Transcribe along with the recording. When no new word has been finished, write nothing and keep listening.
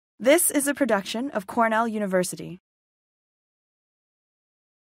This is a production of Cornell University.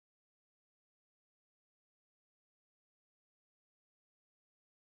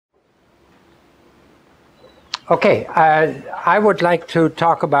 Okay, I would like to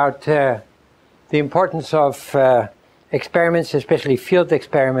talk about the importance of experiments, especially field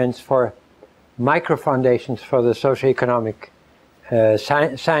experiments for microfoundations for the socioeconomic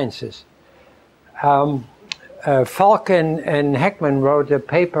sciences. Falk and Heckman wrote a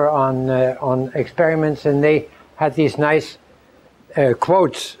paper on experiments, and they had these nice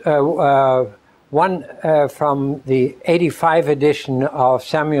quotes. One from the '85 edition of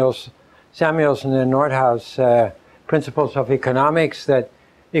Samuelson and Nordhaus' Principles of Economics, that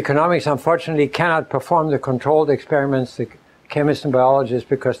economics unfortunately cannot perform the controlled experiments, the chemists and biologists,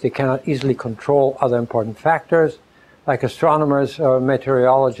 because they cannot easily control other important factors. Like astronomers or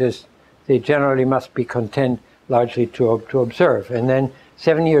meteorologists, they generally must be content largely to observe. And then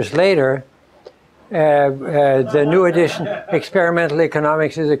 7 years later, the new edition, Experimental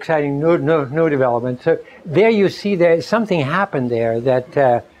Economics, is exciting new development. So there you see there something happened there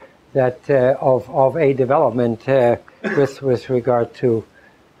that of a development with regard to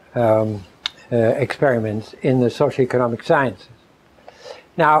experiments in the socioeconomic sciences.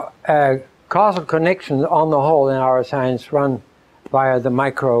 Now, causal connections on the whole in our science run via the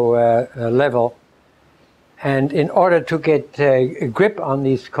micro level. And in order to get a grip on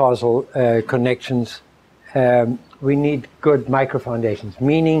these causal connections, we need good microfoundations,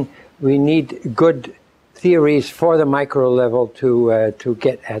 meaning we need good theories for the micro level to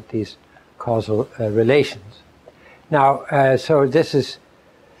get at these causal relations. Now, so this is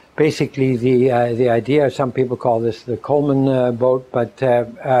basically the idea. Some people call this the Coleman boat, but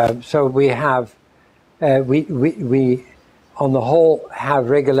so we have we on the whole have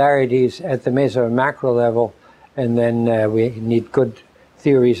regularities at the meso and macro level, and then we need good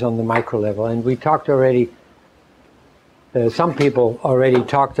theories on the micro level. And we talked already. Some people already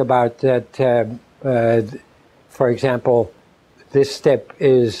talked about that. For example, this step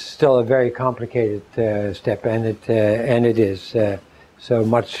is still a very complicated step, and it is. So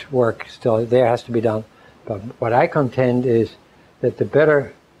much work still there has to be done. But what I contend is that the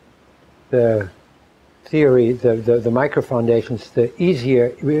better the theory, the microfoundations, the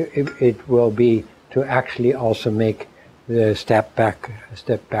easier it will be to actually also make the step back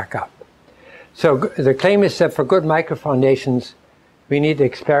up. So the claim is that for good microfoundations, we need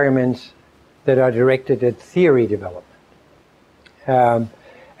experiments that are directed at theory development. And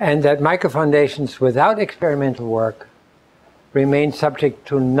that microfoundations without experimental work remain subject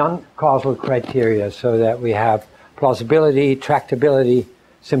to non-causal criteria, so that we have plausibility, tractability,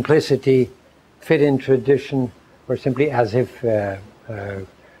 simplicity, fit in tradition, or simply as if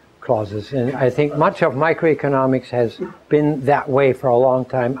clauses. And I think much of microeconomics has been that way for a long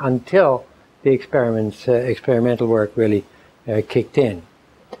time until the experimental work really kicked in.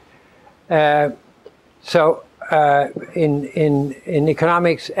 So in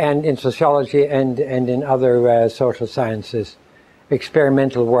economics and in sociology and in other social sciences,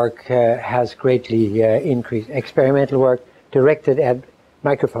 experimental work has greatly increased. Experimental work directed at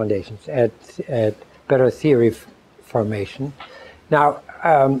microfoundations, at better theory formation. Now,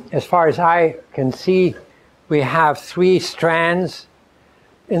 as far as I can see, we have three strands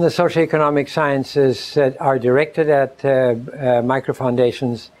in the socioeconomic sciences that are directed at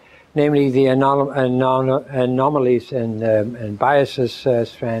microfoundations, namely the anomalies and biases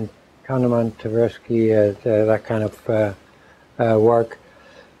strand, Kahneman, Tversky, that kind of work.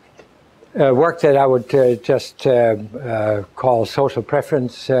 Work that I would just call social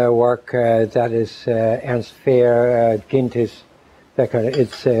preference work. That is Ernst Fehr, Gintis. That kind of.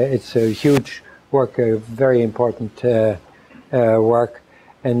 It's a huge work, a very important work.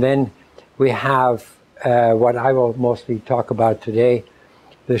 And then we have what I will mostly talk about today,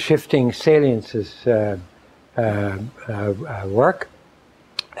 the shifting saliences work.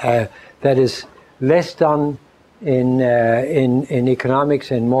 That is less done in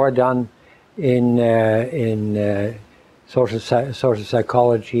economics and more done in social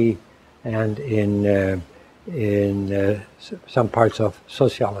psychology and in some parts of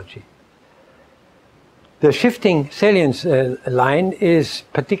sociology. The shifting salience line is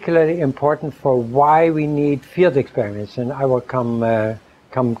particularly important for why we need field experiments, and I will come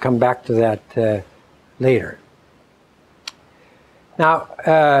back to that later. Now,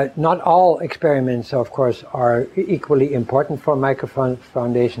 not all experiments, of course, are equally important for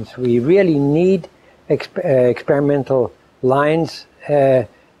microfoundations. We really need experimental lines that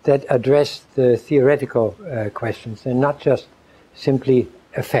address the theoretical questions and not just simply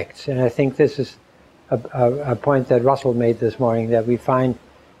effects. And I think this is a point that Russell made this morning, that we find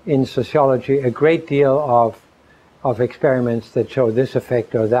in sociology a great deal of experiments that show this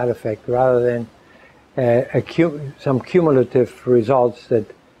effect or that effect, rather than some cumulative results that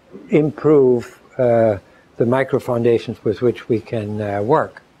improve the microfoundations with which we can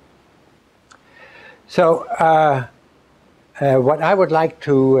work. So what I would like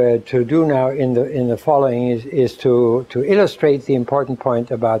to do now in the following is to illustrate the important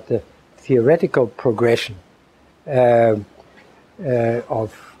point about the theoretical progression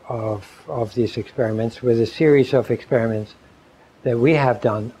of these experiments, with a series of experiments that we have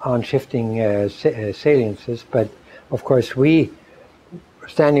done on shifting saliences. But of course, we,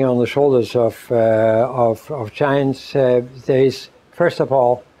 standing on the shoulders of giants, there is first of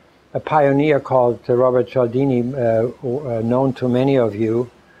all a pioneer called Robert Cialdini, known to many of you,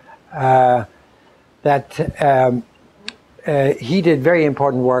 that he did very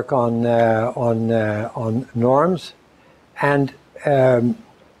important work on norms, and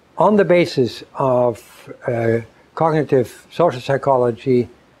on the basis of cognitive social psychology,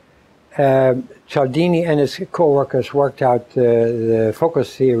 Cialdini and his co-workers worked out the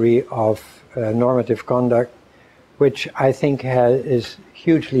focus theory of normative conduct, which I think is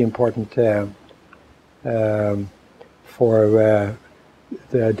hugely important for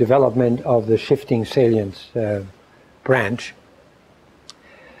the development of the shifting salience branch.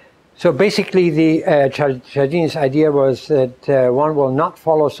 So basically, Cialdini's idea was that one will not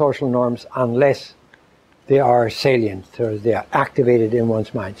follow social norms unless they are salient, or they are activated in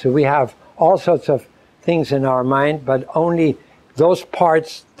one's mind. So we have all sorts of things in our mind, but only those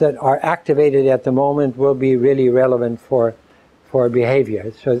parts that are activated at the moment will be really relevant for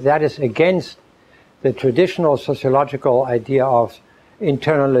behavior. So that is against the traditional sociological idea of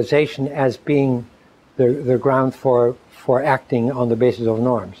internalization as being the ground for acting on the basis of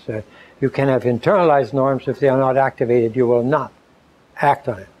norms. You can have internalized norms. If they are not activated, you will not act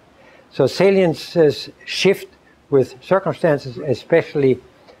on it. So saliences shift with circumstances, especially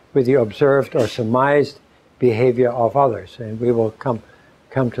with the observed or surmised behavior of others, and we will come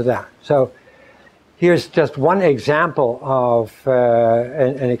to that. So here's just one example of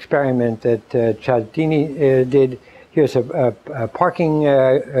an experiment that Cialdini did. Here's a parking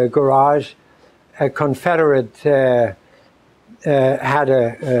garage. A Confederate had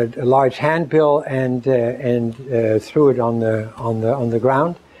a large handbill and threw it on the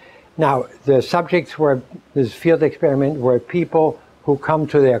ground. Now, the subjects were, this field experiment, were people who come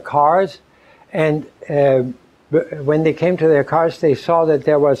to their cars, and when they came to their cars, they saw that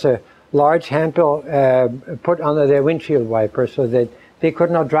there was a large handbill put under their windshield wiper, so that they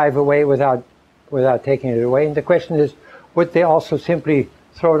could not drive away without taking it away. And the question is, would they also simply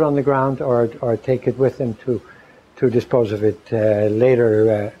throw it on the ground, or take it with them to dispose of it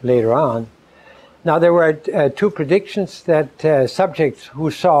later on? Now, there were two predictions that subjects who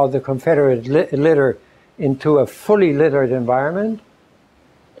saw the Confederate litter into a fully littered environment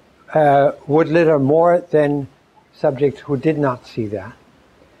would litter more than subjects who did not see that.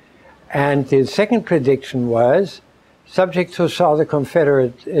 And the second prediction was subjects who saw the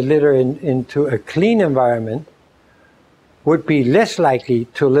Confederate litter into a clean environment would be less likely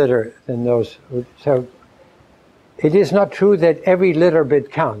to litter than those who... So it is not true that every litter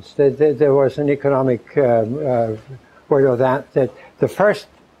bit counts. There was an economic word of that the first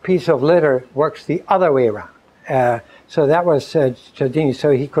piece of litter works the other way around. So that was Cialdini.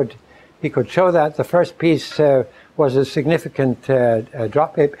 So he could show that the first piece was a significant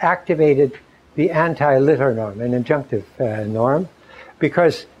drop. It activated the anti-litter norm, an injunctive norm,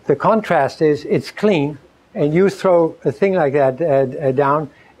 because the contrast is it's clean, and you throw a thing like that down,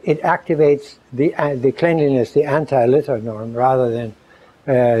 it activates the cleanliness, the anti-litter norm, rather than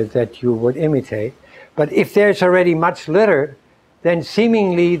that you would imitate. But if there's already much litter, then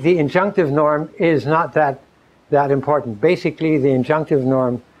seemingly the injunctive norm is not that important. Basically, the injunctive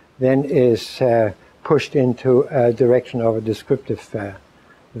norm then is pushed into a direction of a descriptive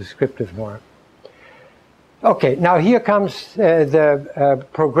norm. Okay, now here comes the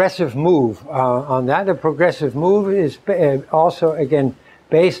progressive move on that. The progressive move is also, again,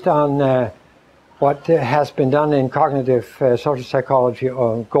 based on what has been done in cognitive social psychology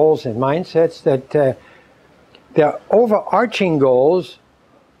on goals and mindsets, that there are overarching goals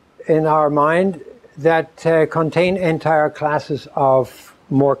in our mind that contain entire classes of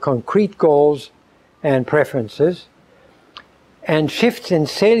more concrete goals and preferences. And shifts in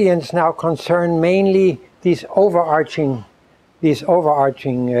salience now concern mainly these overarching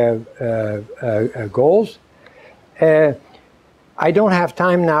goals. I don't have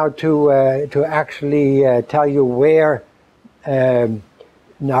time now to actually tell you where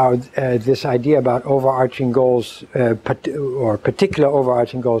Now, this idea about overarching goals, or particular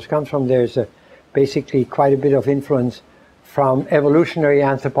overarching goals, comes from there's basically quite a bit of influence from evolutionary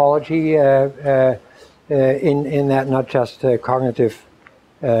anthropology in that, not just cognitive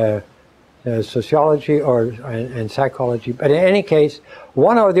sociology and psychology. But in any case,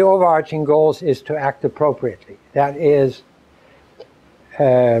 one of the overarching goals is to act appropriately. That is,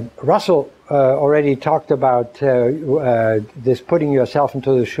 Russell already talked about this putting yourself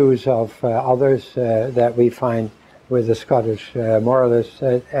into the shoes of others that we find with the Scottish moralists,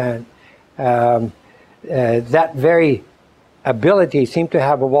 and that very ability seemed to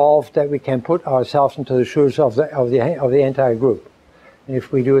have evolved, that we can put ourselves into the shoes of the entire group. And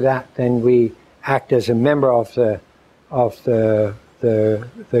if we do that, then we act as a member of the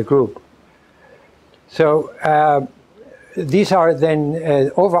group. So these are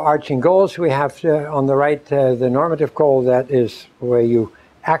then overarching goals. We have on the right the normative goal, that is where you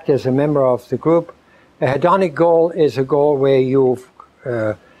act as a member of the group. A hedonic goal is a goal where you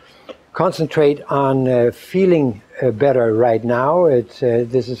concentrate on feeling better right now.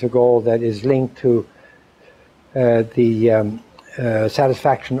 This is a goal that is linked to the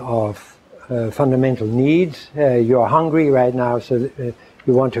satisfaction of fundamental needs. You're hungry right now, so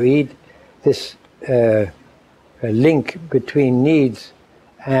you want to eat. This link between needs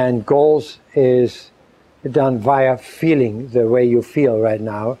and goals is done via feeling, the way you feel right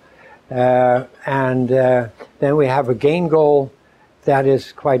now. And then we have a gain goal that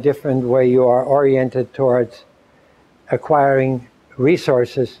is quite different, where you are oriented towards acquiring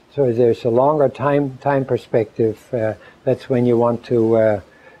resources. So there's a longer time perspective. That's when you want to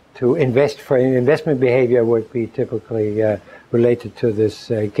invest. For investment behavior would be typically related to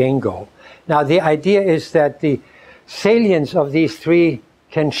this gain goal. Now, the idea is that the salience of these three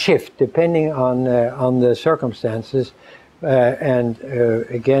can shift depending on the circumstances, and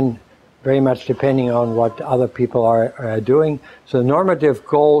again, very much depending on what other people are doing. So the normative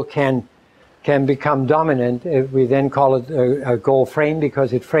goal can become dominant. We then call it a goal frame,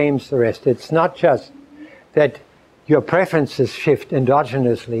 because it frames the rest. It's not just that your preferences shift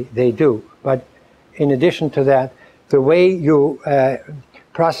endogenously, they do. But in addition to that, the way you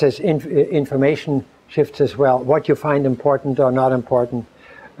process information shifts as well. What you find important or not important,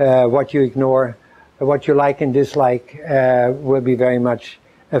 what you ignore, what you like and dislike will be very much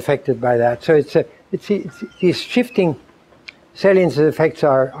affected by that. So these shifting salience effects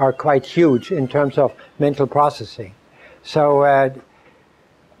are quite huge in terms of mental processing. So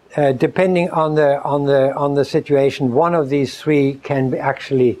depending on the situation, one of these three can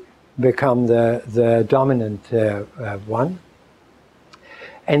actually become the dominant one.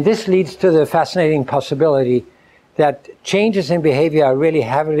 And this leads to the fascinating possibility that changes in behavior are really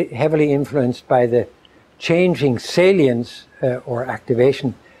heavily influenced by the changing salience or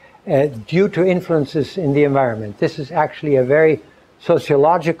activation due to influences in the environment. This is actually a very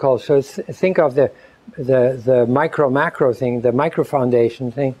sociological, so think of the micro-macro thing, the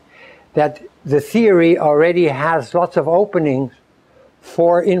microfoundation thing, that the theory already has lots of openings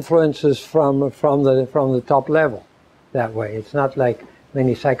for influences from the top level that way. It's not like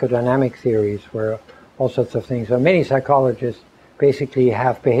many psychodynamic theories where all sorts of things, or many psychologists basically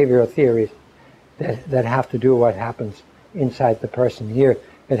have behavioral theories that have to do what happens inside the person. Here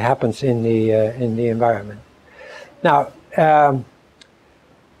it happens in the environment. Now,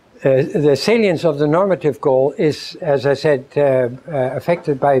 the salience of the normative goal is, as I said,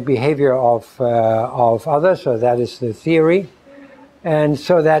 affected by behavior of others, so that is the theory. And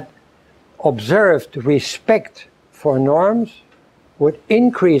so that observed respect for norms would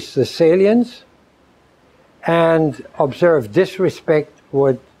increase the salience, and observed disrespect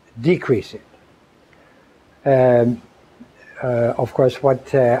would decrease it. Of course,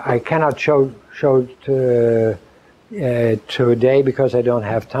 what I cannot show today, because I don't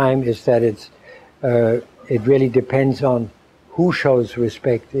have time, is that it really depends on who shows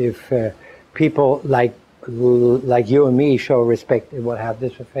respect. If people like you and me show respect, it will have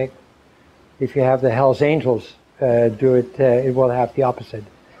this effect. If you have the Hells Angels do it, it will have the opposite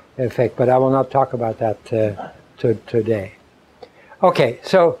effect. But I will not talk about that today. Okay,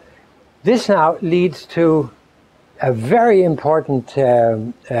 so this now leads to a very important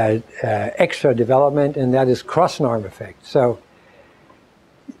extra development, and that is cross-norm effect. So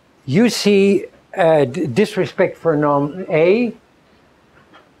you see disrespect for norm A,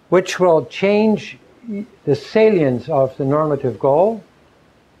 which will change the salience of the normative goal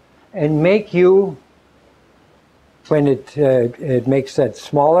and make you, when it makes that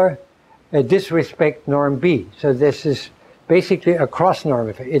smaller, disrespect norm B. So this is basically a cross-norm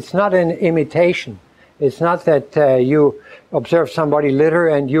effect. It's not an imitation. It's not that you observe somebody litter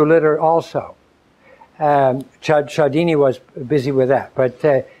and you litter also. Cialdini was busy with that, but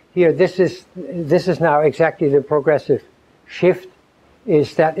here this is now exactly the progressive shift,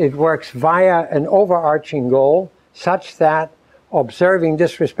 is that it works via an overarching goal such that observing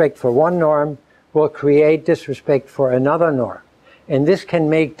disrespect for one norm will create disrespect for another norm. And this can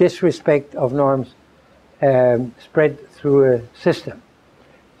make disrespect of norms spread through a system.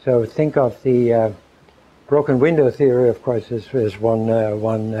 So think of the broken window theory, of course, is one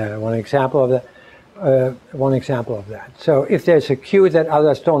example of that. One example of that. So if there's a cue that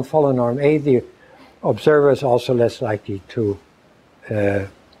others don't follow norm A, the observer is also less likely to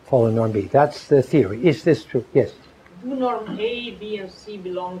follow norm B. That's the theory. Is this true? Yes. Do norm A, B, and C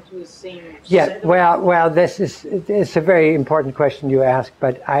belong to the same yeah, set? Well, it's a very important question you ask,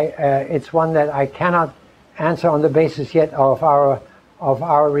 but it's one that I cannot answer on the basis yet of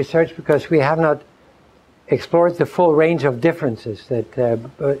our research, because we have not explored the full range of differences. That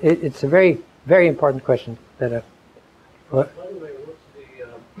it's a very, very important question. That by the way,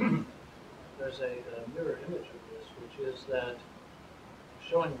 there's a mirror image of this, which is that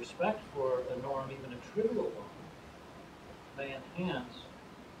showing respect for a norm, even a trivial one, may enhance,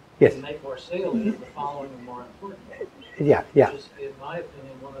 yes, and make more salient the following more important. Yeah, yeah. Which is, in my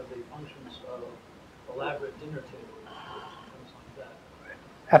opinion, one of the functions of elaborate dinner tables, things like that.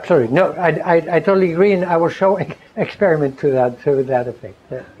 Absolutely. No, I totally agree, and I will show an experiment to that effect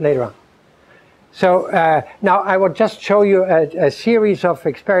later on. So now I will just show you a series of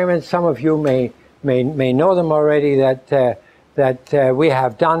experiments. Some of you may know them already, that we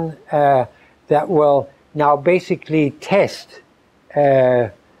have done, that will now basically test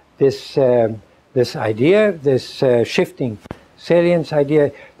this idea, this shifting salience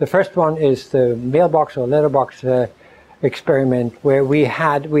idea. The first one is the mailbox or letterbox experiment, where we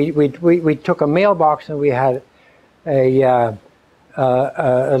took a mailbox and we had a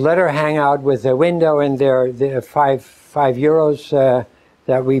letter hang out with a window, and there are five euros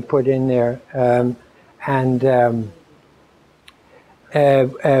that we put in there,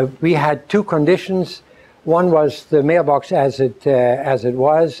 we had two conditions. One was the mailbox as it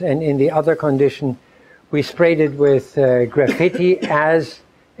was, and in the other condition, we sprayed it with graffiti as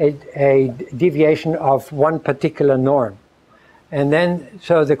a deviation of one particular norm. And then,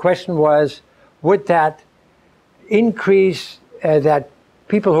 so the question was, would that increase that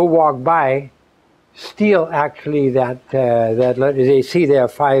people who walk by steal actually that letter? They see there are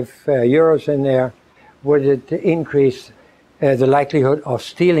 5 euros in there. Would it increase the likelihood of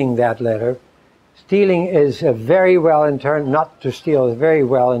stealing that letter? Stealing is a very well not to steal is a very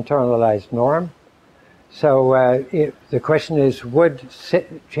well internalized norm. So the question is, would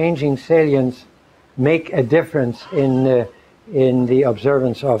changing salience make a difference in the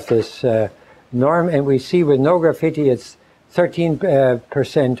observance of this norm? And we see with no graffiti, it's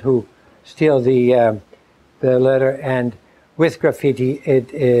 13% who steal the letter, and with graffiti,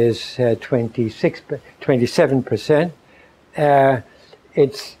 it is 27%.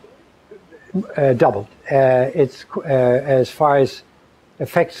 It's doubled. It's as far as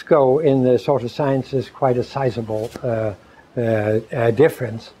effects go in the social sciences, quite a sizable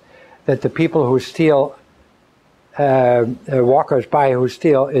difference. That the people who steal, walkers by who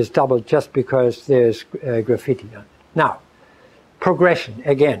steal, is doubled just because there's graffiti on it. Now, progression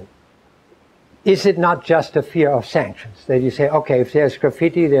again. Is it not just a fear of sanctions? That you say, okay, if there's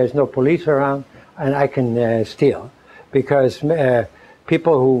graffiti, there's no police around, and I can steal, because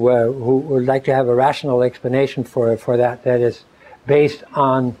people who would like to have a rational explanation for that is based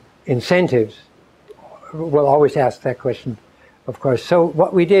on incentives will always ask that question, of course. So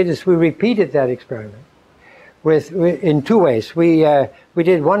what we did is we repeated that experiment in two ways. We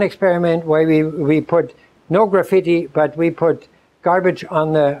did one experiment where we put no graffiti, but we put garbage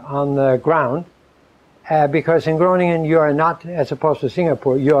on the ground, because in Groningen you are not, as opposed to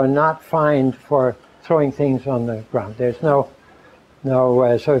Singapore, you are not fined for throwing things on the ground. There's so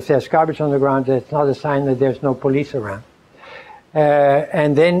if there's garbage on the ground, it's not a sign that there's no police around.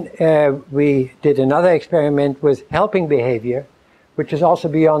 And then we did another experiment with helping behavior, which is also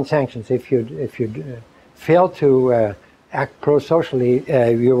beyond sanctions. If you fail to act pro-socially,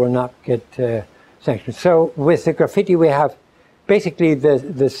 you will not get sanctions. So with the graffiti, we have basically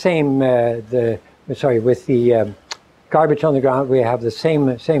the same. With the garbage on the ground, we have the same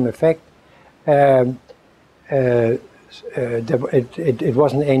effect. It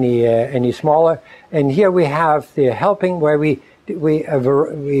wasn't any smaller. And here we have the helping, where we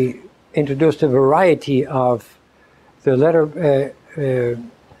introduced a variety of the letter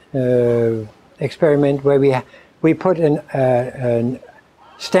experiment, where we put a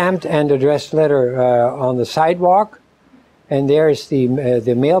stamped and addressed letter on the sidewalk, and there's the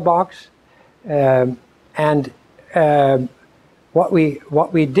mailbox. What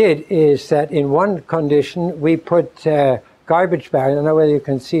we did is that in one condition we put garbage bags. I don't know whether you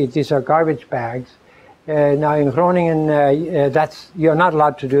can see it. These are garbage bags. Now in Groningen, you're not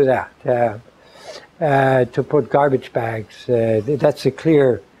allowed to do that. To put garbage bags, that's a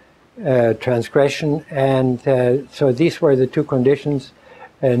clear transgression. And so these were the two conditions: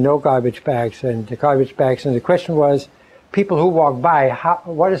 no garbage bags and the garbage bags. And the question was, people who walk by,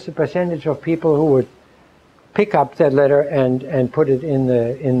 what is the percentage of people who would pick up that letter and put it in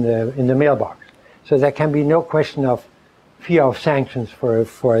the mailbox? So there can be no question of fear of sanctions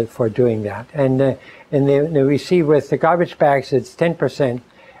for doing that. And then we see with the garbage bags it's 10%,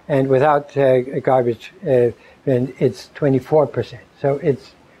 and without garbage then it's 24%. So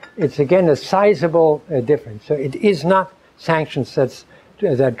it's again a sizable difference. So it is not sanctions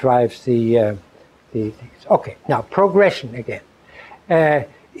that drives the things. Okay, now progression again.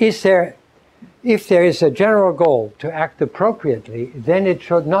 If there is a general goal to act appropriately, then it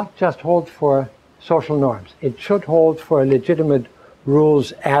should not just hold for social norms. It should hold for legitimate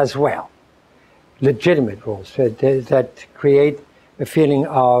rules as well. Legitimate rules that create a feeling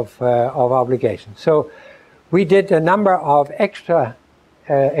of obligation. So we did a number of extra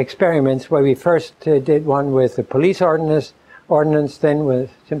experiments where we first did one with the police ordinance, then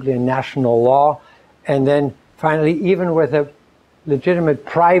with simply a national law, and then finally even with a legitimate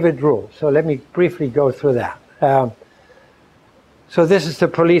private rule. So let me briefly go through that. So this is the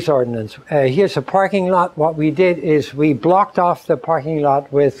police ordinance. Here's a parking lot. What we did is we blocked off the parking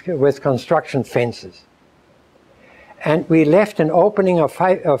lot with construction fences. And we left an opening of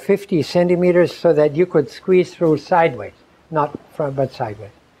 50 centimeters so that you could squeeze through sideways, not front but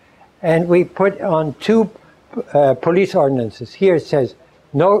sideways. And we put on two police ordinances. Here it says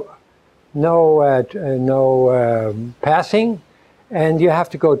no passing, and you have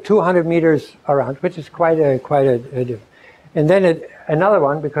to go 200 meters around, which is quite a difference. And then another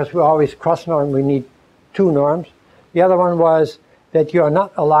one, because we always cross norm, we need two norms. The other one was that you are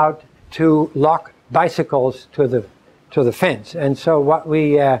not allowed to lock bicycles to the fence. And so what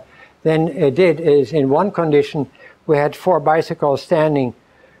we then did is, in one condition, we had 4 bicycles standing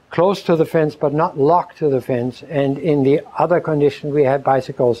close to the fence but not locked to the fence, and in the other condition we had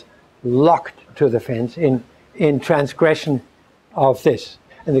bicycles locked to the fence in transgression of this.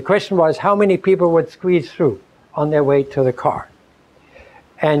 And the question was, how many people would squeeze through on their way to the car?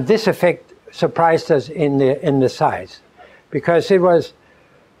 And this effect surprised us in the size, because it was,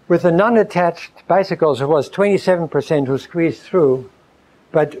 with the non-attached bicycles, it was 27% who squeezed through,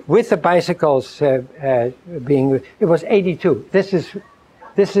 but with the bicycles it was 82. This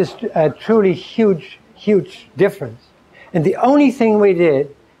is a truly huge difference. And the only thing we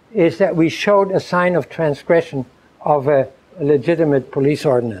did is that we showed a sign of transgression of a legitimate police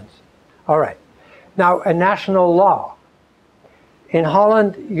ordinance. All right. Now, a national law. In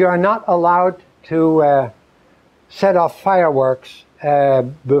Holland, you are not allowed to set off fireworks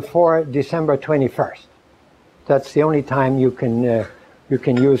before December 21st. That's the only time you can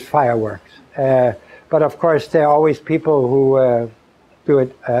use fireworks. But of course, there are always people who do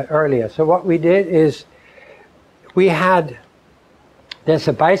it earlier. So what we did is there's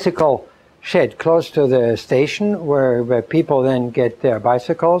a bicycle shed close to the station where people then get their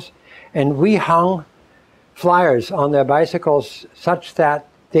bicycles, and we hung flyers on their bicycles such that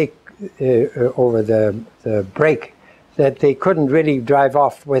they over the brake, that they couldn't really drive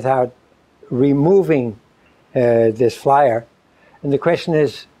off without removing this flyer. And the question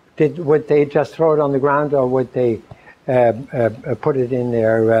is, would they just throw it on the ground, or would they put it in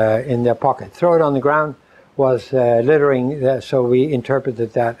their pocket? Throw it on the ground was littering, so we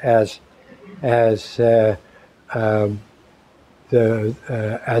interpreted that as a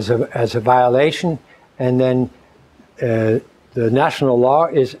violation. And then the national law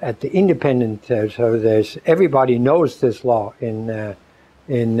is at the independent, so everybody knows this law in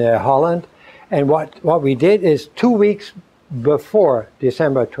Holland. And what we did is 2 weeks before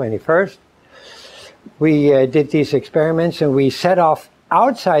December 21st, we did these experiments, and we set off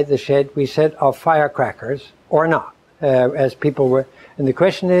outside the shed, we set off firecrackers or not, as people were. And the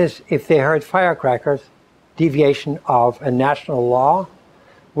question is, if they heard firecrackers, deviation of a national law,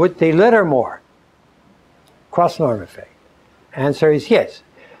 would they litter more? Cross-norm effect. Answer is yes.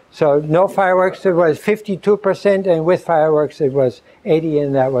 So no fireworks, it was 52%, and with fireworks it was 80,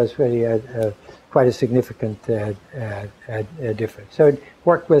 and that was really quite a significant difference. So it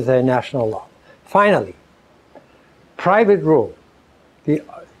worked with a national law. Finally, private rule.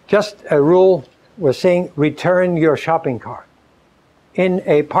 Just a rule was saying, return your shopping cart. in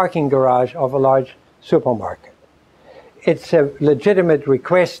a parking garage of a large supermarket. It's a legitimate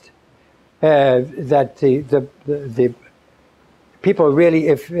request that the people really,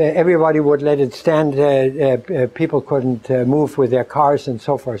 if everybody would let it stand, people couldn't move with their cars and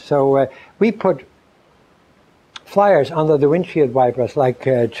so forth. So we put flyers under the windshield wipers like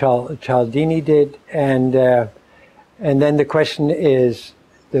Cialdini did, and then the question is,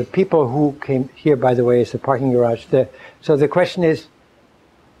 the people who came here, by the way, is the parking garage. So the question is,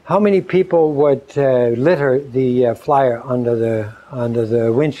 how many people would litter the flyer under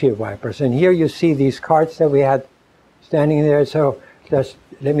the windshield wipers? And here you see these carts that we had standing there. So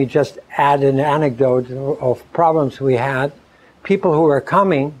let me just add an anecdote of problems we had. People who were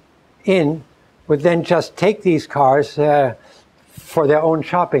coming in would then just take these cars for their own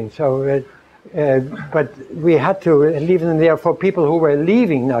shopping. So, but we had to leave them there for people who were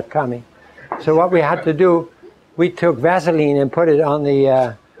leaving, not coming. So what we had to do, we took Vaseline and put it on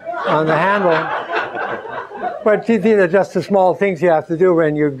the handle. But these are just the small things you have to do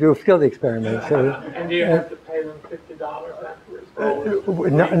when you do field experiments. So, and do you have to pay them $50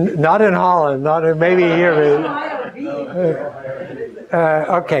 afterwards? Not in Holland, maybe here.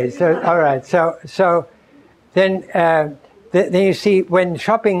 Okay, so all right, so then you see when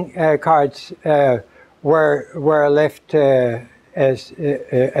shopping carts were left as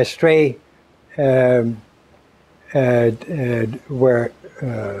astray, were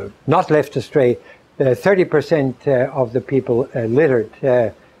not left astray. 30% of the people littered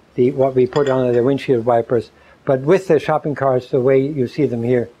what we put under the windshield wipers. But with the shopping carts, the way you see them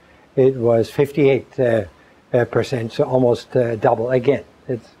here, it was 58%, so almost double. Again,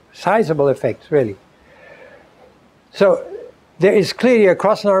 it's sizable effects, really. So there is clearly a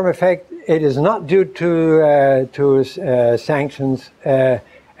cross-norm effect. It is not due to sanctions, and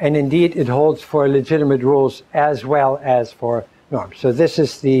indeed it holds for legitimate rules as well as for norms. So this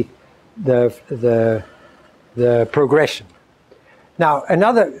is the progression. Now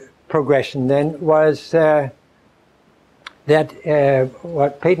another progression then was that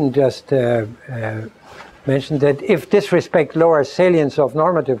what Peyton just mentioned, that if disrespect lowers salience of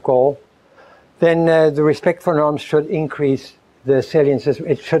normative goal, then the respect for norms should increase the salience.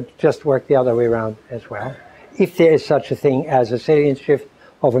 It should just work the other way around as well, if there is such a thing as a salience shift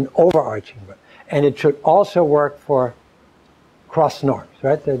of an overarching one. And it should also work for cross norms,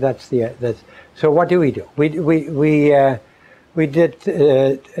 right? So what do? We did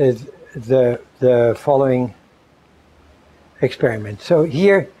the following experiment. So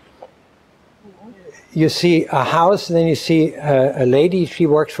here you see a house, and then you see a lady. She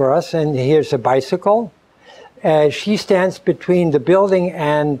works for us, and here's a bicycle. She stands between the building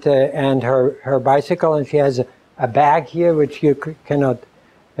and her bicycle, and she has a bag here which you cannot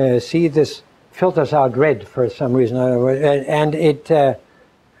see. This filters out red for some reason, and it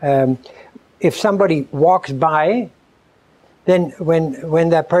if somebody walks by, then when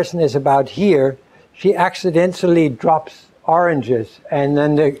that person is about here, she accidentally drops oranges, and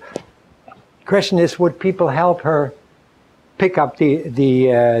then the question is, would people help her pick up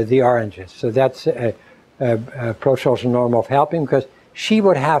the oranges? So that's a pro-social norm of helping, because she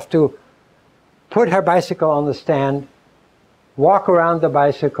would have to put her bicycle on the stand, walk around the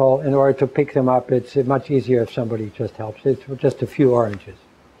bicycle in order to pick them up. It's much easier if somebody just helps. It's just a few oranges.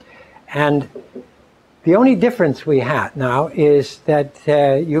 And the only difference we had now is that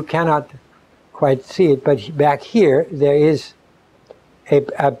you cannot quite see it, but back here there is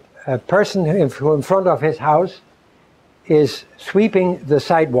a person who in front of his house is sweeping the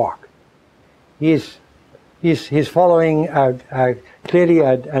sidewalk. He's following clearly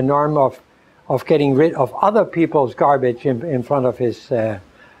a norm of getting rid of other people's garbage in front of his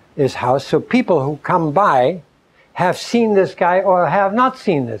house. So people who come by have seen this guy or have not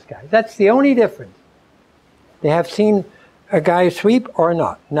seen this guy. That's the only difference. They have seen a guy sweep or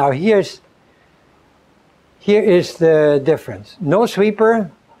not. Now here is the difference. No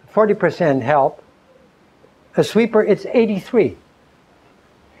sweeper, 40% help. A sweeper, it's 83.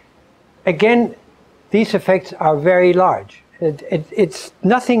 Again, these effects are very large. It's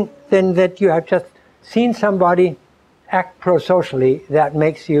nothing than that you have just seen somebody act pro-socially that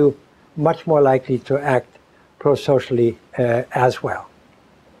makes you much more likely to act pro-socially as well.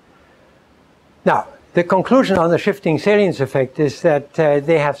 Now, the conclusion on the shifting salience effect is that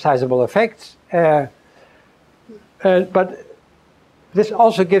they have sizable effects, but this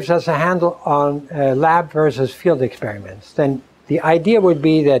also gives us a handle on lab versus field experiments. Then the idea would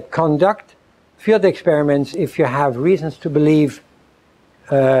be that conduct field experiments if you have reasons to believe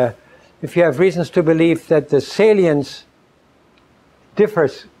that the salience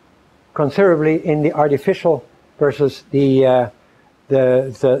differs considerably in the artificial versus the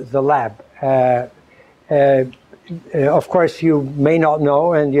the lab. Of course, you may not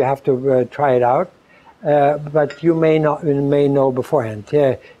know, and you have to try it out. But you may know beforehand.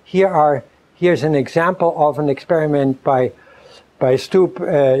 Here's an example of an experiment by Stoop,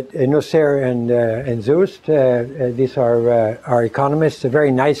 Nusser, and Zust. These are economists. A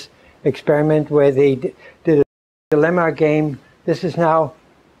very nice experiment where they did a dilemma game. This is now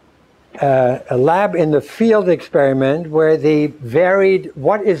a lab in the field experiment where they varied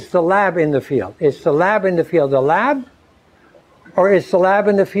what is the lab in the field. Is the lab in the field the lab, or is the lab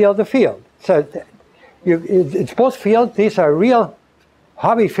in the field the field? So it's both fields. These are real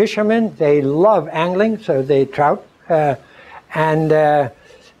hobby fishermen. They love angling, so they trout.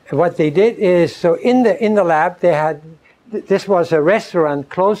 What they did is, so in the lab they had, this was a restaurant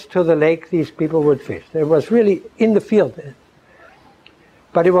close to the lake. These people would fish. It was really in the field,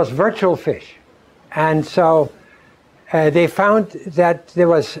 but it was virtual fish, and so they found that there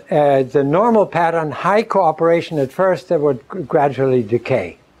was the normal pattern, high cooperation at first, that would gradually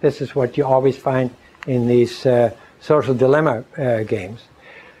decay. This is what you always find in these social dilemma games.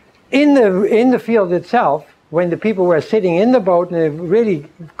 In the field itself, when the people were sitting in the boat and really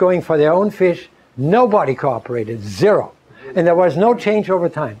going for their own fish, nobody cooperated, zero, and there was no change over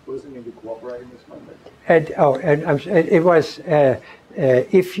time. Wasn't even cooperating this Monday. It was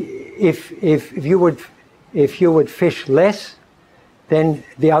if you would fish less, then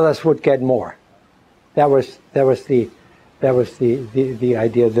the others would get more. That was the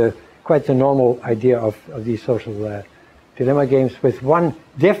idea. Quite the normal idea of these social dilemma games, with one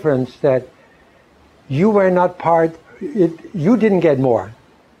difference, that you were not part, you didn't get more,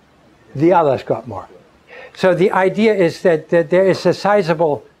 the others got more. So the idea is that there is a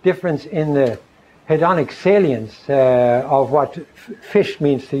sizable difference in the hedonic salience of what fish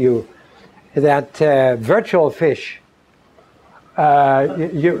means to you, that virtual fish,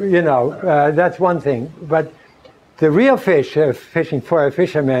 that's one thing, but the real fish, fishing for a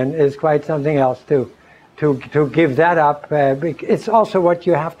fisherman, is quite something else to give that up. It's also what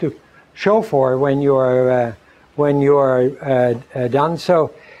you have to show for when you're done.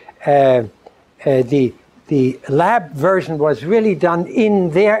 So the lab version was really done in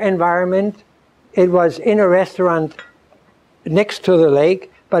their environment. It was in a restaurant next to the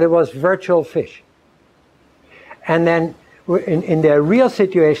lake, but it was virtual fish. And then in their real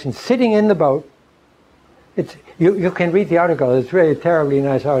situation, sitting in the boat, you can read the article. It's really a terribly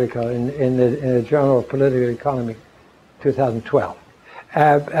nice article in the Journal of Political Economy, 2012.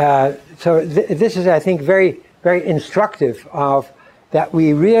 So this is, I think, very, very instructive of that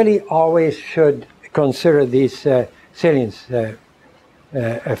we really always should consider these salience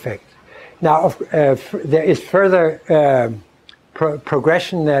effects. Now, there is further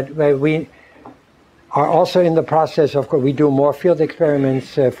progression that we are also in the process. Of course, we do more field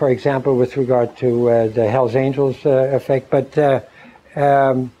experiments, for example, with regard to the Hells Angels effect, but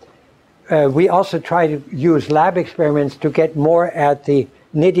we also try to use lab experiments to get more at the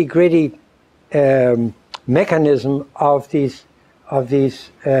nitty-gritty mechanism of these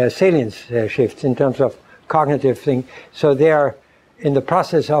salience shifts in terms of cognitive thing. So they are in the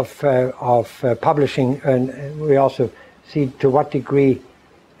process of publishing, and we also see to what degree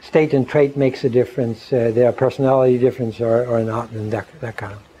state and trait makes a difference, their personality difference or not, and that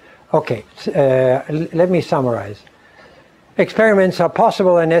kind of. Okay, let me summarize. Experiments are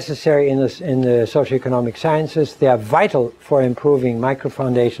possible and necessary in the socioeconomic sciences. They are vital for improving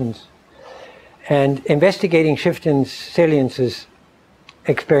microfoundations, and investigating shift in saliences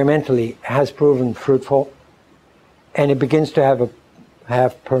experimentally has proven fruitful, and it begins to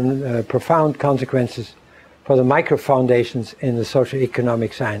have profound consequences for the microfoundations in the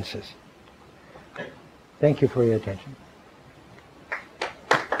socioeconomic sciences. Thank you for your attention.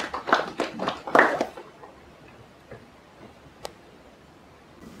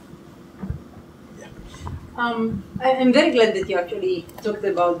 I'm very glad that you actually talked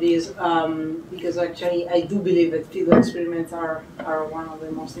about this, because actually I do believe that field experiments are one of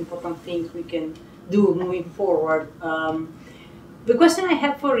the most important things we can do moving forward. The question I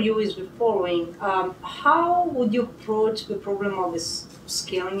have for you is the following. How would you approach the problem of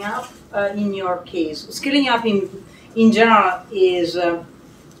scaling up in your case? Scaling up in general is,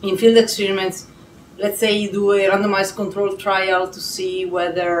 in field experiments, let's say you do a randomized control trial to see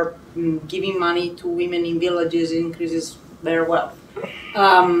whether giving money to women in villages increases their wealth.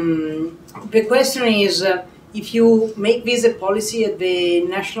 The question is, if you make this a policy at the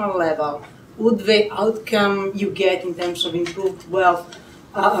national level, would the outcome you get in terms of improved wealth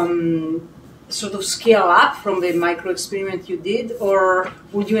sort of scale up from the micro experiment you did, or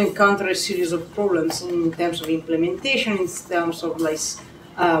would you encounter a series of problems in terms of implementation, in terms of like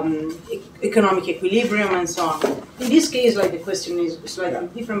economic equilibrium and so on? In this case, like the question is slightly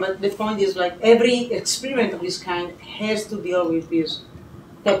different, but the point is like every experiment of this kind has to deal with this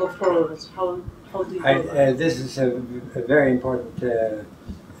type of problems. How do you do that? This is a very important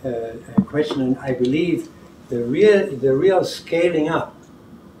question, and I believe the real scaling up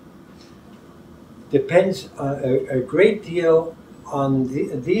depends a great deal on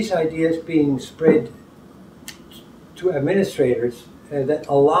these ideas being spread to administrators that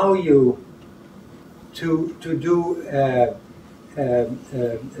allow you to do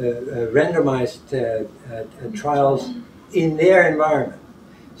randomized trials in their environment.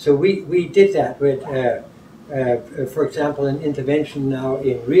 So we did that with, for example, an intervention now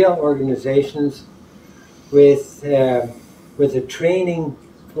in real organizations with a training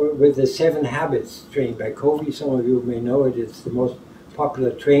with the 7 Habits trained by Covey. Some of you may know it. It's the most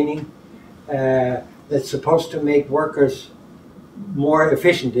popular training that's supposed to make workers more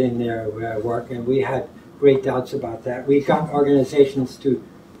efficient in their work, and we had great doubts about that. We got organizations to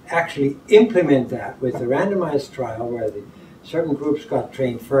actually implement that with a randomized trial where the certain groups got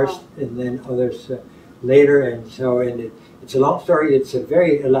trained first and then others later, and so it's a long story. It's a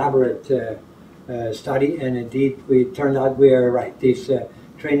very elaborate study, and indeed we turned out we are right. These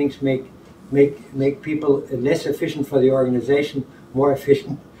trainings make people less efficient for the organization, more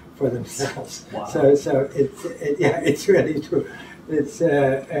efficient for themselves. Wow. So it's really true. It's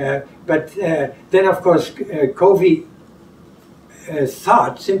but then of course Covey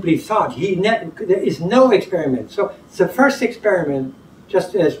simply thought there is no experiment. So it's the first experiment,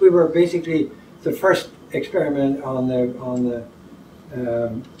 just as we were basically the first experiment on the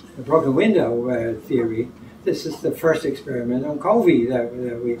broken window theory. This is the first experiment on Covey that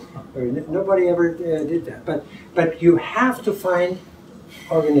nobody ever did that. But you have to find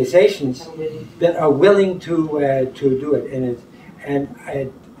organizations that are willing to do it, and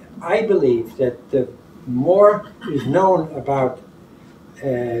I believe that the more is known about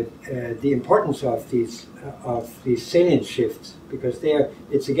the importance of these salient shifts, because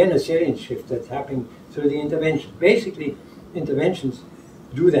it's again a salient shift that's happening through the intervention. Basically, interventions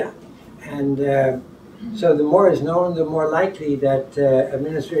do that, and so the more is known, the more likely that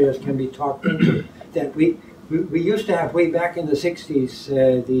administrators can be talked into that. We used to have way back in the 60s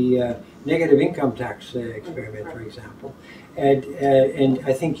the negative income tax experiment, for example, and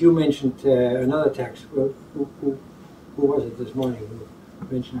I think you mentioned another tax. Who was it this morning? Who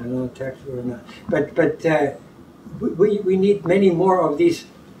mentioned another tax or not? But we need many more of these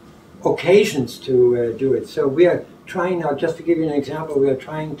occasions to do it. So we are trying now. Just to give you an example, we are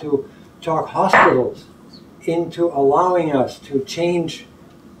trying to talk hospitals into allowing us to change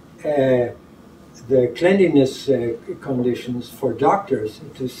the cleanliness conditions for doctors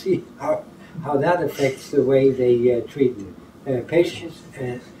to see how that affects the way they treat patients.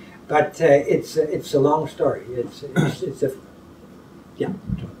 But it's a long story. It's a yeah.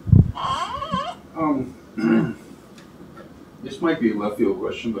 This might be a left field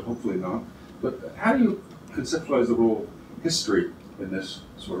question, but hopefully not. But how do you conceptualize the role of history in this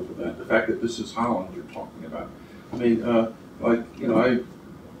sort of event? The fact that this is Holland you're talking about. I mean,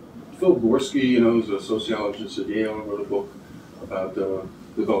 Phil Gorski, is a sociologist at Yale, wrote a book about the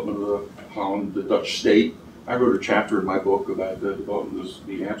development of Holland, the Dutch state. I wrote a chapter in my book about the development of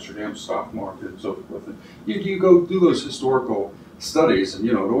the Amsterdam stock market and so forth. And you go do those historical studies, and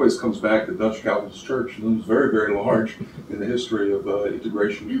it always comes back to Dutch Calvinist Church, and it was very, very large in the history of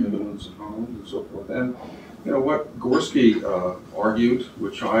integration of the Netherlands and Holland and so forth. And what Gorski argued,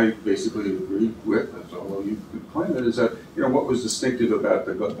 which I basically agree with, although you could claim it, is that what was distinctive about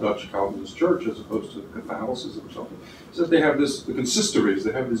the Dutch Calvinist Church as opposed to Catholicism or something, is that they have the consistories,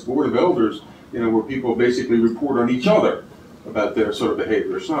 they have this board of elders, where people basically report on each other about their sort of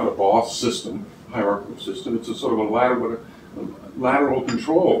behavior. It's not a boss system, hierarchical system. It's a sort of a lateral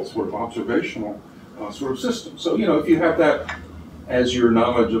control, sort of observational sort of system. So if you have that as your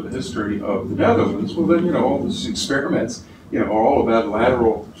knowledge of the history of the Netherlands, well then all these experiments are all about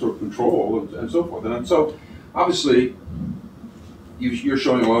lateral sort of control and so forth. And so obviously you're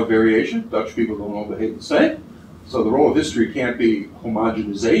showing a lot of variation. Dutch people don't all behave the same. So the role of history can't be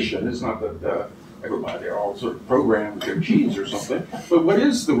homogenization. It's not that everybody, they're all sort of programmed with their genes or something. But what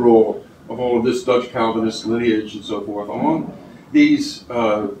is the role of all of this Dutch Calvinist lineage and so forth on these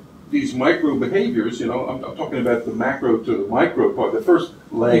micro behaviors? I'm talking about the macro to the micro part, the first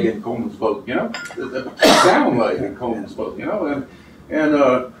leg in Coleman's boat, the down leg in Coleman's boat, and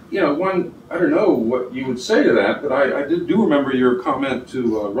one, I don't know what you would say to that, but I do remember your comment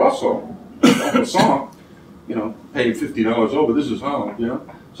to Russell the song, paying $50, oh, but this is Holland,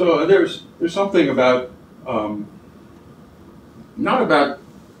 So there's something about, not about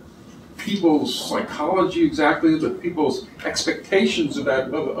people's psychology exactly, but people's expectations about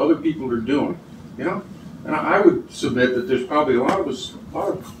what other people are doing, And I would submit that there's probably a lot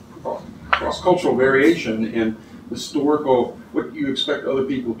of cross-cultural variation in historical, what you expect other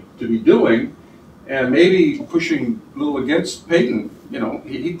people to be doing, and maybe pushing a little against Peyton.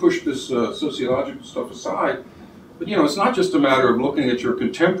 He pushed this sociological stuff aside, but it's not just a matter of looking at your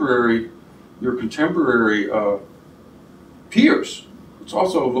contemporary peers. It's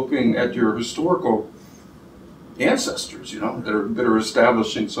also looking at your historical ancestors, that are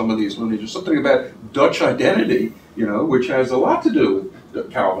establishing some of these lineages. Something about Dutch identity, which has a lot to do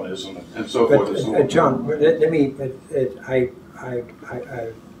with Calvinism and so forth. John, let me. I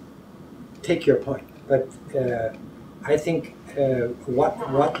take your point, but I think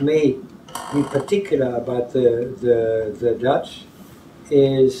what may be particular about the Dutch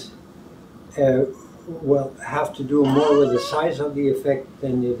is have to do more with the size of the effect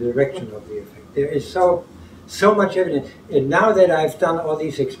than the direction of the effect. There is so much evidence, and now that I've done all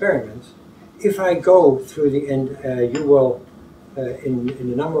these experiments, if I go through the end, you will, in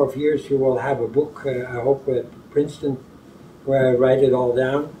a number of years, you will have a book, I hope at Princeton, where I write it all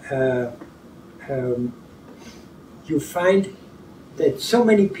down. You find that so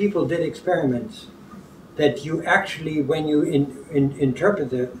many people did experiments that you actually, when you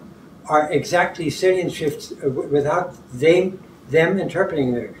interpret it, are exactly salient shifts without them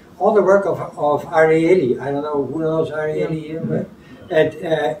interpreting it. All the work of Ariely, I don't know who knows Ariely here, but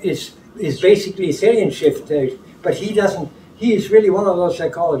is basically salient shift, but he is really one of those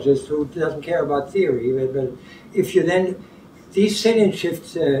psychologists who doesn't care about theory, but if you then, these salient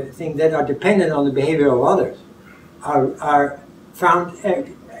shifts things that are dependent on the behavior of others are found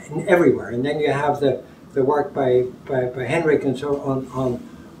everywhere, and then you have the work by Henrik and so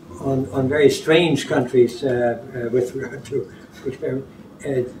on very strange countries with regard to experiment.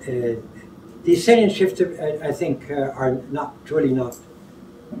 These salient shifts, I think, are truly not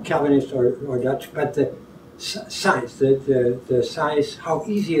Calvinist or Dutch, but the size, the size, how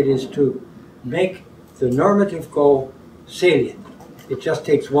easy it is to make the normative goal salient. It just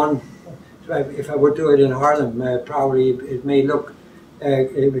takes one. If I would do it in Harlem, probably it may look,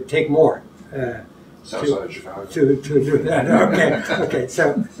 it would take more. To do that. Okay.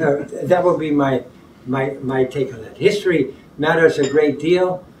 So that would be my take on that. History matters a great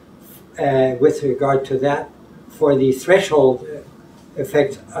deal with regard to that, for the threshold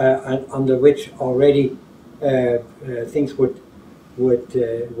effect under which already things would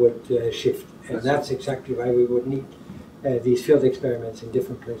shift, and that's exactly why we would need these field experiments in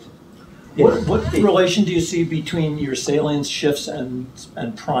different places. What relation do you see between your salience shifts and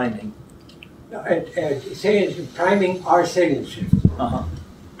priming? Priming are salient shifts.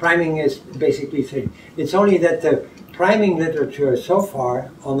 Priming is basically salient. It's only that the priming literature so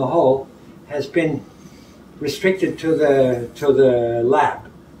far, on the whole, has been restricted to the lab,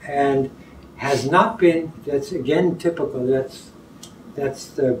 and has not been. That's again typical. That's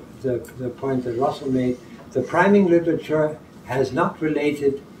the point that Russell made. The priming literature has not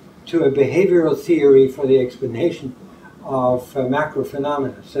related to a behavioral theory for the explanation of macro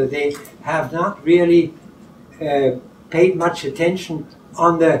phenomena. So they have not really paid much attention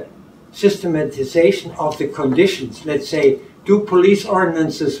on the systematization of the conditions. Let's say, do police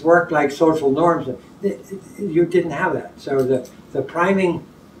ordinances work like social norms? You didn't have that. So the priming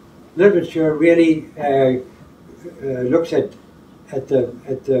literature really looks at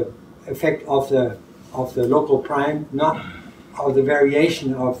the effect of the local prime, not of the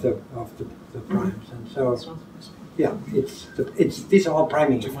variation of the primes. And so, yeah, these are all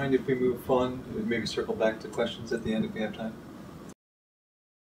priming. Do you mind if we move on, maybe circle back to questions at the end if we have time?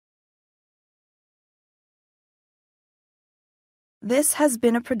 This has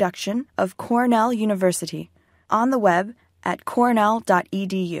been a production of Cornell University, on the web at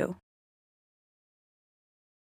cornell.edu.